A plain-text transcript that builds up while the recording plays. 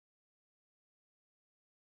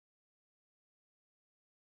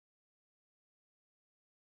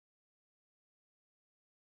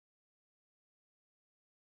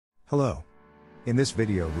Hello. In this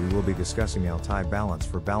video we will be discussing Altai Balance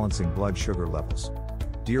for balancing blood sugar levels.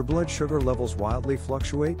 Do your blood sugar levels wildly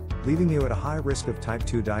fluctuate, leaving you at a high risk of type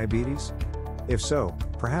 2 diabetes? If so,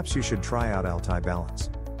 perhaps you should try out Altai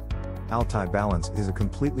Balance. Altai Balance is a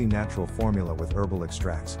completely natural formula with herbal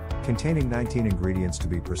extracts, containing 19 ingredients to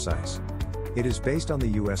be precise. It is based on the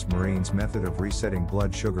US Marines method of resetting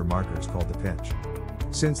blood sugar markers called the pinch.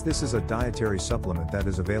 Since this is a dietary supplement that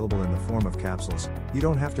is available in the form of capsules, you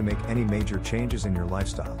don't have to make any major changes in your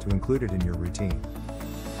lifestyle to include it in your routine.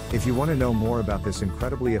 If you want to know more about this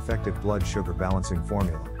incredibly effective blood sugar balancing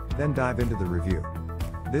formula, then dive into the review.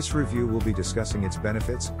 This review will be discussing its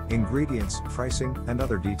benefits, ingredients, pricing, and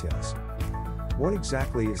other details. What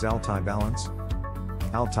exactly is Altai Balance?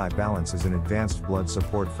 Altai Balance is an advanced blood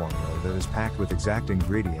support formula that is packed with exact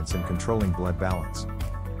ingredients and controlling blood balance.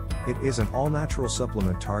 It is an all-natural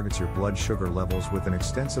supplement targets your blood sugar levels with an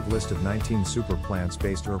extensive list of 19 super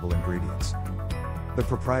plants-based herbal ingredients. The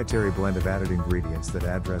proprietary blend of added ingredients that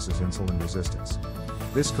addresses insulin resistance.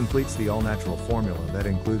 This completes the all-natural formula that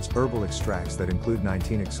includes herbal extracts that include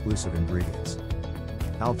 19 exclusive ingredients.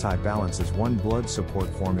 Altai Balance is one blood support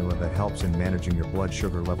formula that helps in managing your blood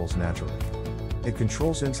sugar levels naturally. It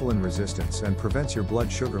controls insulin resistance and prevents your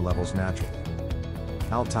blood sugar levels naturally.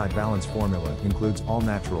 Altai Balance formula includes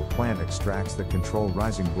all-natural plant extracts that control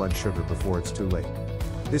rising blood sugar before it's too late.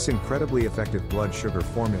 This incredibly effective blood sugar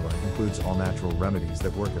formula includes all-natural remedies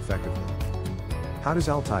that work effectively. How does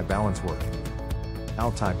Altai Balance work?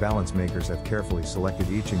 Altai Balance makers have carefully selected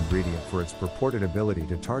each ingredient for its purported ability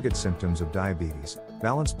to target symptoms of diabetes,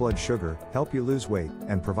 balance blood sugar, help you lose weight,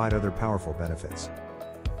 and provide other powerful benefits.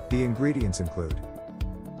 The ingredients include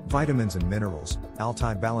vitamins and minerals.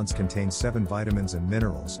 Altai Balance contains 7 vitamins and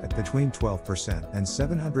minerals at between 12% and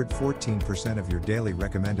 714% of your daily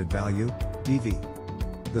recommended value,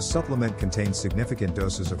 DV. The supplement contains significant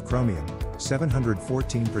doses of chromium, 714%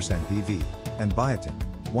 DV, and biotin,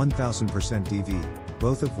 1000% DV,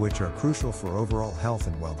 both of which are crucial for overall health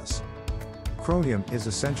and wellness. Chromium is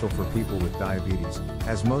essential for people with diabetes,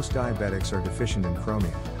 as most diabetics are deficient in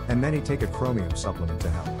chromium, and many take a chromium supplement to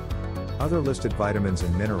help. Other listed vitamins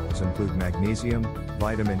and minerals include magnesium,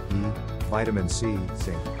 vitamin E, vitamin C,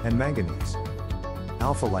 zinc, and manganese.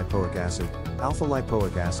 Alpha-lipoic acid.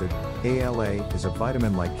 Alpha-lipoic acid, ALA, is a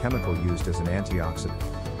vitamin-like chemical used as an antioxidant.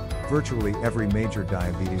 Virtually every major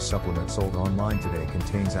diabetes supplement sold online today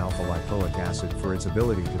contains alpha-lipoic acid for its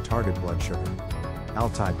ability to target blood sugar.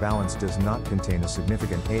 Altai Balance does not contain a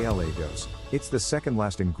significant ALA dose. It's the second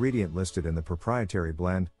last ingredient listed in the proprietary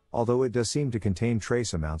blend, although it does seem to contain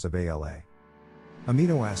trace amounts of ALA.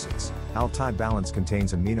 Amino acids. Altai Balance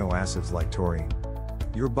contains amino acids like taurine.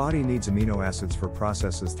 Your body needs amino acids for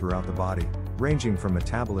processes throughout the body, ranging from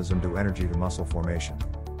metabolism to energy to muscle formation.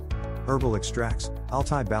 Herbal extracts.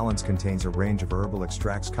 Altai Balance contains a range of herbal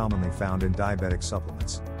extracts commonly found in diabetic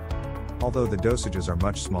supplements. Although the dosages are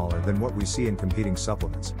much smaller than what we see in competing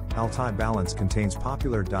supplements, Altai Balance contains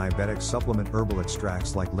popular diabetic supplement herbal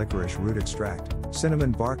extracts like licorice root extract,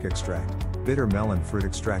 cinnamon bark extract, bitter melon fruit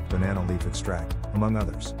extract, banana leaf extract, among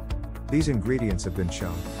others. These ingredients have been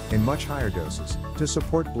shown, in much higher doses, to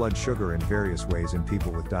support blood sugar in various ways in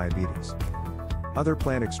people with diabetes. Other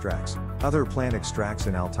plant extracts. Other plant extracts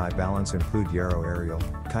in Altai Balance include yarrow ariel,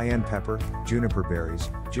 cayenne pepper, juniper berries,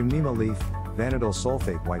 gymnema leaf, vanadyl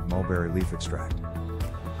sulfate, white mulberry leaf extract.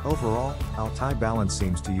 Overall, Altai Balance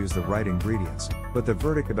seems to use the right ingredients, but the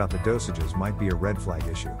verdict about the dosages might be a red flag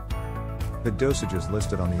issue. The dosages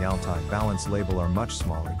listed on the Altai Balance label are much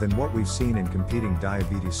smaller than what we've seen in competing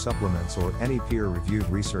diabetes supplements or any peer-reviewed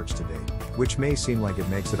research to date, which may seem like it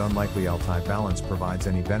makes it unlikely Altai Balance provides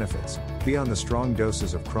any benefits, beyond the strong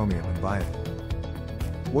doses of chromium and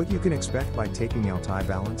biotin. What you can expect by taking Altai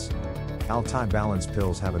Balance? Altai Balance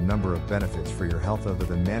pills have a number of benefits for your health other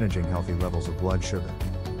than managing healthy levels of blood sugar.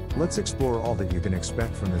 Let's explore all that you can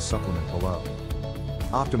expect from this supplement below.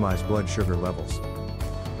 Optimize blood sugar levels.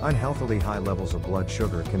 Unhealthily high levels of blood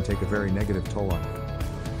sugar can take a very negative toll on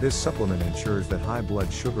you. This supplement ensures that high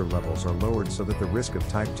blood sugar levels are lowered so that the risk of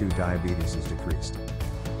type 2 diabetes is decreased.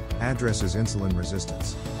 Addresses insulin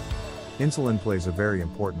resistance. Insulin plays a very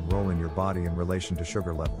important role in your body in relation to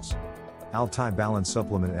sugar levels. Altai Balance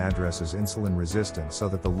supplement addresses insulin resistance so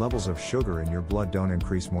that the levels of sugar in your blood don't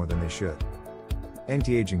increase more than they should.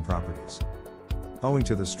 Anti-aging properties. Owing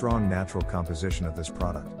to the strong natural composition of this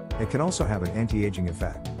product, it can also have an anti-aging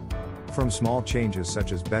effect. From small changes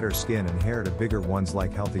such as better skin and hair to bigger ones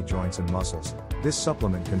like healthy joints and muscles, this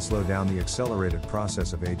supplement can slow down the accelerated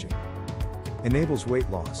process of aging. Enables weight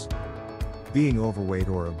loss. Being overweight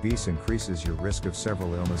or obese increases your risk of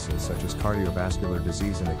several illnesses such as cardiovascular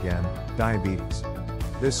disease and again, diabetes.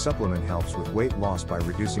 This supplement helps with weight loss by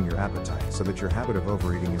reducing your appetite so that your habit of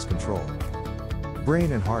overeating is controlled.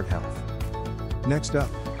 Brain and heart health. Next up,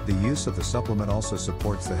 the use of the supplement also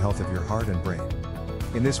supports the health of your heart and brain.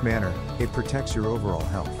 In this manner, it protects your overall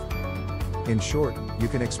health. In short, you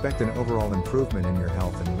can expect an overall improvement in your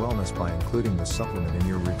health and wellness by including this supplement in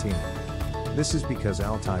your routine. This is because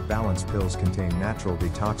Altai Balance pills contain natural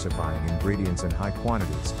detoxifying ingredients in high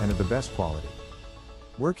quantities and of the best quality.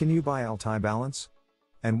 Where can you buy Altai Balance?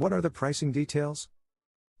 And what are the pricing details?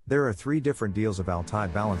 There are 3 different deals of Altai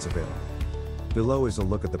Balance available. Below is a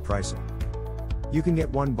look at the pricing. You can get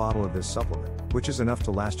 1 bottle of this supplement, which is enough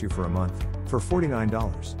to last you for a month, for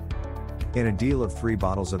 $49. In a deal of 3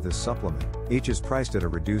 bottles of this supplement, each is priced at a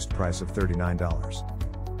reduced price of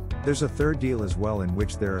 $39. There's a third deal as well in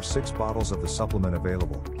which there are 6 bottles of the supplement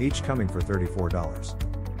available, each coming for $34.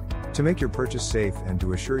 To make your purchase safe and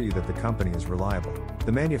to assure you that the company is reliable,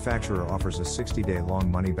 the manufacturer offers a 60-day long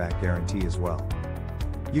money-back guarantee as well.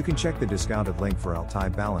 You can check the discounted link for Altai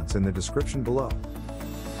Balance in the description below.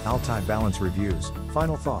 Altai Balance reviews,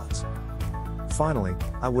 final thoughts. Finally,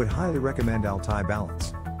 I would highly recommend Altai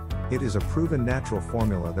Balance. It is a proven natural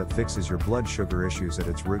formula that fixes your blood sugar issues at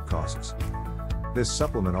its root causes. This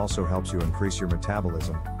supplement also helps you increase your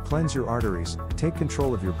metabolism, cleanse your arteries, take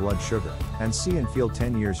control of your blood sugar, and see and feel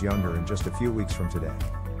 10 years younger in just a few weeks from today.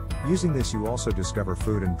 Using this, you also discover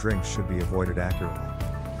food and drinks should be avoided accurately.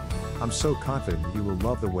 I'm so confident that you will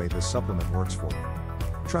love the way this supplement works for you.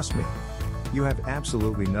 Trust me. You have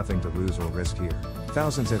absolutely nothing to lose or risk here.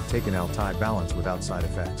 Thousands have taken Altai Balance without side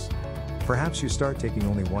effects. Perhaps you start taking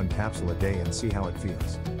only 1 capsule a day and see how it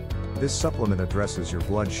feels. This supplement addresses your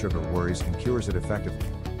blood sugar worries and cures it effectively.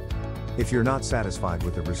 If you're not satisfied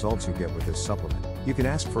with the results you get with this supplement, you can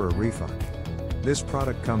ask for a refund. This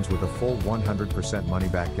product comes with a full 100%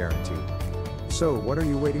 money-back guarantee. So what are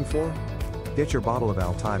you waiting for? Get your bottle of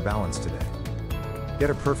Altai Balance today. Get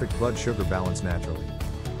a perfect blood sugar balance naturally.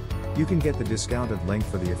 You can get the discounted link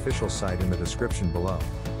for the official site in the description below.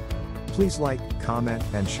 Please like, comment,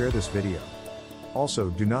 and share this video. Also,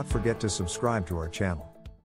 do not forget to subscribe to our channel.